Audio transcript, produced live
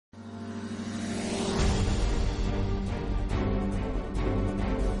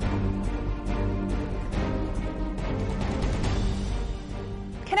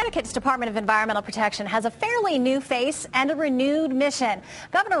Connecticut's Department of Environmental Protection has a fairly new face and a renewed mission.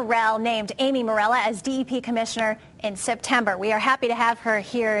 Governor Rell named Amy Morella as DEP Commissioner in September. We are happy to have her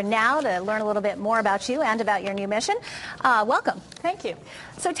here now to learn a little bit more about you and about your new mission. Welcome. Thank you.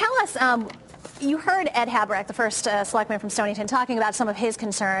 So tell us, you heard Ed Haberecht, the first selectman from Stonington, talking about some of his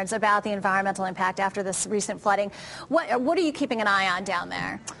concerns about the environmental impact after this recent flooding. What are you keeping an eye on down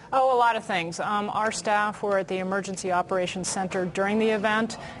there? Oh, a lot of things. Our staff were at the Emergency Operations Center during the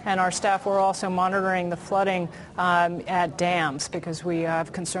event, and our staff were also monitoring the flooding at dams because we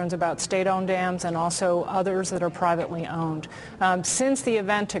have concerns about state-owned dams and also others that are privately owned. Since the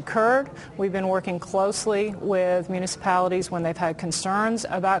event occurred, we've been working closely with municipalities when they've had concerns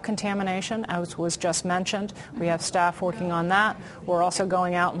about contamination, as was just mentioned. We have staff working on that. We're also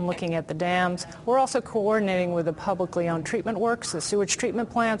going out and looking at the dams. We're also coordinating with the publicly owned treatment works, the sewage treatment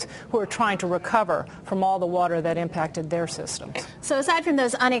plants, who are trying to recover from all the water that impacted their systems. So aside from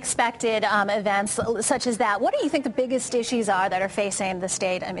those unexpected events such as that, what do you think the biggest issues are that are facing the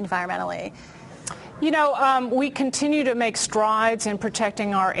state environmentally? You know, we continue to make strides in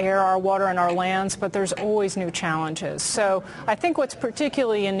protecting our air, our water, and our lands, but there's always new challenges. So I think what's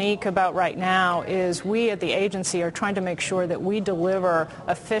particularly unique about right now is we at the agency are trying to make sure that we deliver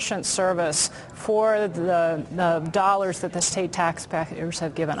efficient service for the dollars that the state taxpayers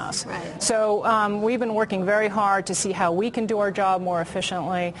have given us. Right. So we've been working very hard to see how we can do our job more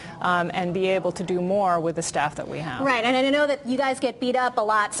efficiently and be able to do more with the staff that we have. Right, and I know that you guys get beat up a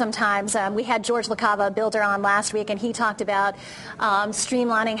lot sometimes. We had George LaCava, a builder, on last week, and he talked about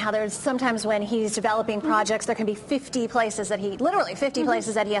streamlining how there's sometimes when he's developing projects, there can be 50 places that he, literally 50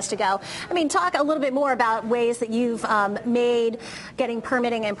 places that he has to go. I mean, talk a little bit more about ways that you've made getting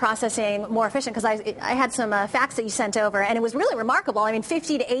permitting and processing more efficient, because I had some facts that you sent over, and it was really remarkable. I mean,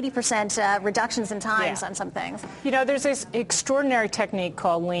 50 to 80% reductions in times on some things. You know, there's this extraordinary technique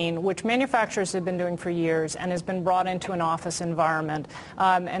called lean, which manufacturers have been doing for years and has been brought into an office environment.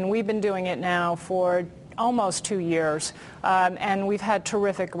 And we've been doing it now for almost 2 years, and we've had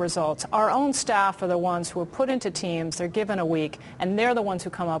terrific results. Our own staff are the ones who are put into teams. They're given a week, and they're the ones who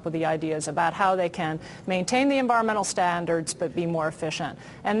come up with the ideas about how they can maintain the environmental standards but be more efficient.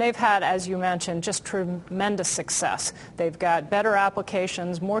 And they've had, as you mentioned, just tremendous success. They've got better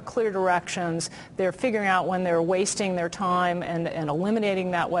applications, more clear directions. They're figuring out when they're wasting their time and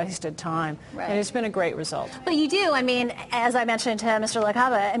eliminating that wasted time. Right. And it's been a great result. But you do, I mean, as I mentioned to Mr.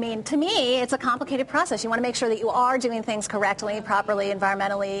 LaCava, I mean, to me, it's a complicated process. You want to make sure that you are doing things correctly, properly,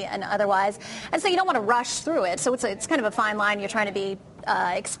 environmentally, and otherwise. And so you don't want to rush through it. So it's kind of a fine line. You're trying to be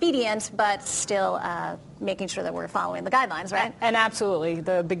expedient, but still making sure that we're following the guidelines, right? And absolutely.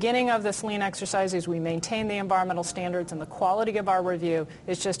 The beginning of this lean exercise is we maintain the environmental standards, and the quality of our review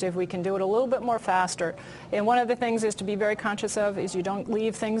is just if we can do it a little bit more faster. And one of the things is to be very conscious of is you don't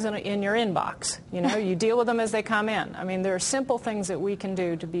leave things in your inbox. You know, you deal with them as they come in. I mean, there are simple things that we can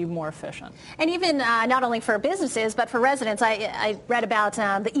do to be more efficient. And even not only for businesses, but for residents. I read about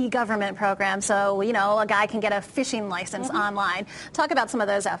the e-government program. So, you know, a guy can get a fishing license online. Talk about some of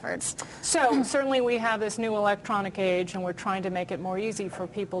those efforts. So certainly we have this new electronic age, and we're trying to make it more easy for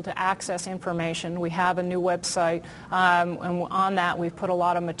people to access information. We have a new website, and on that we've put a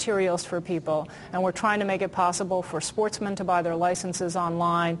lot of materials for people, and we're trying to make it possible for sportsmen to buy their licenses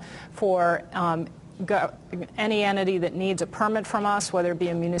online, for any entity that needs a permit from us, whether it be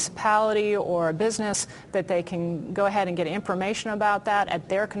a municipality or a business, that they can go ahead and get information about that at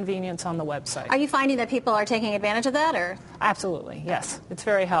their convenience on the website. Are you finding that people are taking advantage of that, or? Absolutely, yes. It's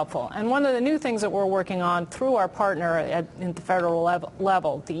very helpful. And one of the new things that we're working on through our partner at the federal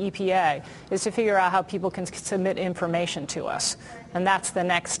level, the EPA, is to figure out how people can submit information to us. And that's the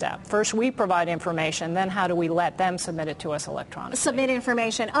next step. First, we provide information, then how do we let them submit it to us electronically? Submit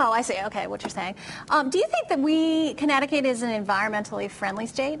information. Oh, I see. Okay, what you're saying. Do you think that Connecticut is an environmentally friendly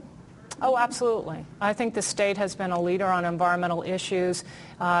state? Oh, absolutely. I think the state has been a leader on environmental issues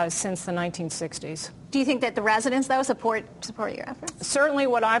since the 1960s. Do you think that the residents, though, support your efforts? Certainly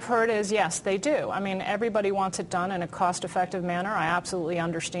what I've heard is, yes, they do. I mean, everybody wants it done in a cost-effective manner. I absolutely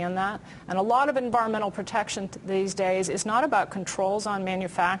understand that. And a lot of environmental protection these days is not about controls on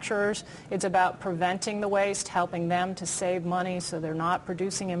manufacturers. It's about preventing the waste, helping them to save money so they're not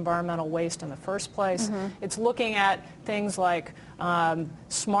producing environmental waste in the first place. Mm-hmm. It's looking at things like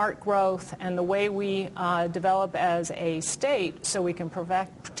smart growth and the way we develop as a state so we can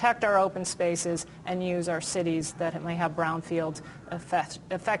protect our open spaces and use our cities that may have brownfields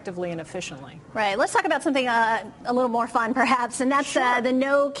effectively and efficiently. Right. Let's talk about something a little more fun, perhaps, and that's the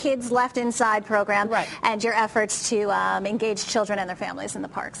No Kids Left Inside program and your efforts to engage children and their families in the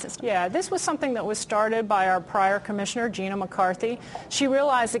park system. Yeah, this was something that was started by our prior commissioner, Gina McCarthy. She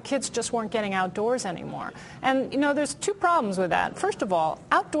realized that kids just weren't getting outdoors anymore. And, you know, there's two problems with that. First of all,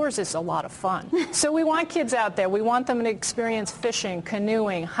 outdoors is a lot of fun. So we want kids out there. We want them to experience fishing,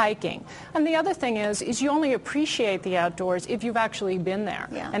 canoeing, hiking. And the other thing is you only appreciate the outdoors if you've actually been there.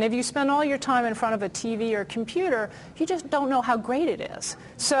 Yeah. And if you spend all your time in front of a TV or computer, you just don't know how great it is.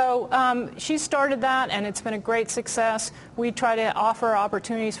 So she started that, and it's been a great success. We try to offer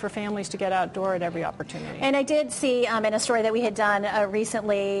opportunities for families to get outdoor at every opportunity. And I did see in a story that we had done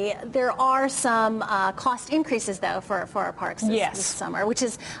recently, there are some cost increases, though, for our parks this summer, which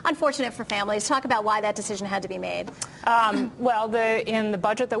is unfortunate for families. Talk about why that decision had to be made. Well, in the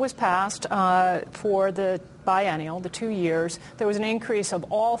budget that was passed for the biennial, the 2 years, there was an increase of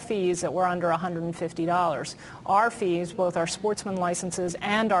all fees that were under $150. Our fees, both our sportsman licenses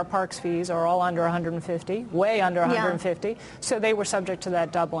and our parks fees, are all under $150, way under $150, so they were subject to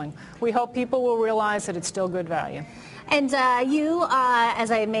that doubling. We hope people will realize that it's still good value. And you,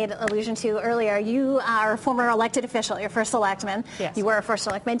 as I made allusion to earlier, you are a former elected official. You're first selectman. Yes. You were a first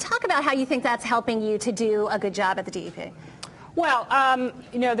selectman. Talk about how you think that's helping you to do a good job at the DEP. Well,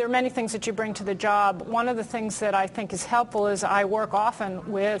 you know, there are many things that you bring to the job. One of the things that I think is helpful is I work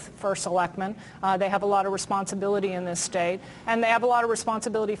often with first selectmen. They have a lot of responsibility in this state, and they have a lot of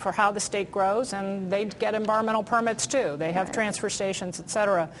responsibility for how the state grows, and they get environmental permits too. They have transfer stations, et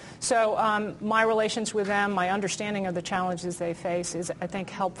cetera. So my relations with them, my understanding of the challenges they face is, I think,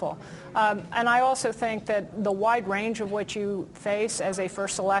 helpful. And I also think that the wide range of what you face as a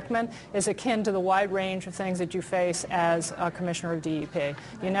first selectman is akin to the wide range of things that you face as a commissioner of DEP.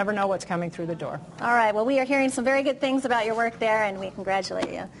 You never know what's coming through the door. All right. Well, we are hearing some very good things about your work there, and we congratulate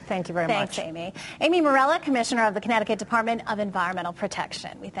you. Thank you very much. Thanks, Amy. Amy Morella, Commissioner of the Connecticut Department of Environmental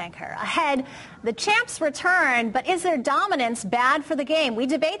Protection. We thank her. Ahead, the champs return, but is their dominance bad for the game? We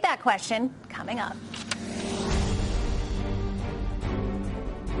debate that question coming up.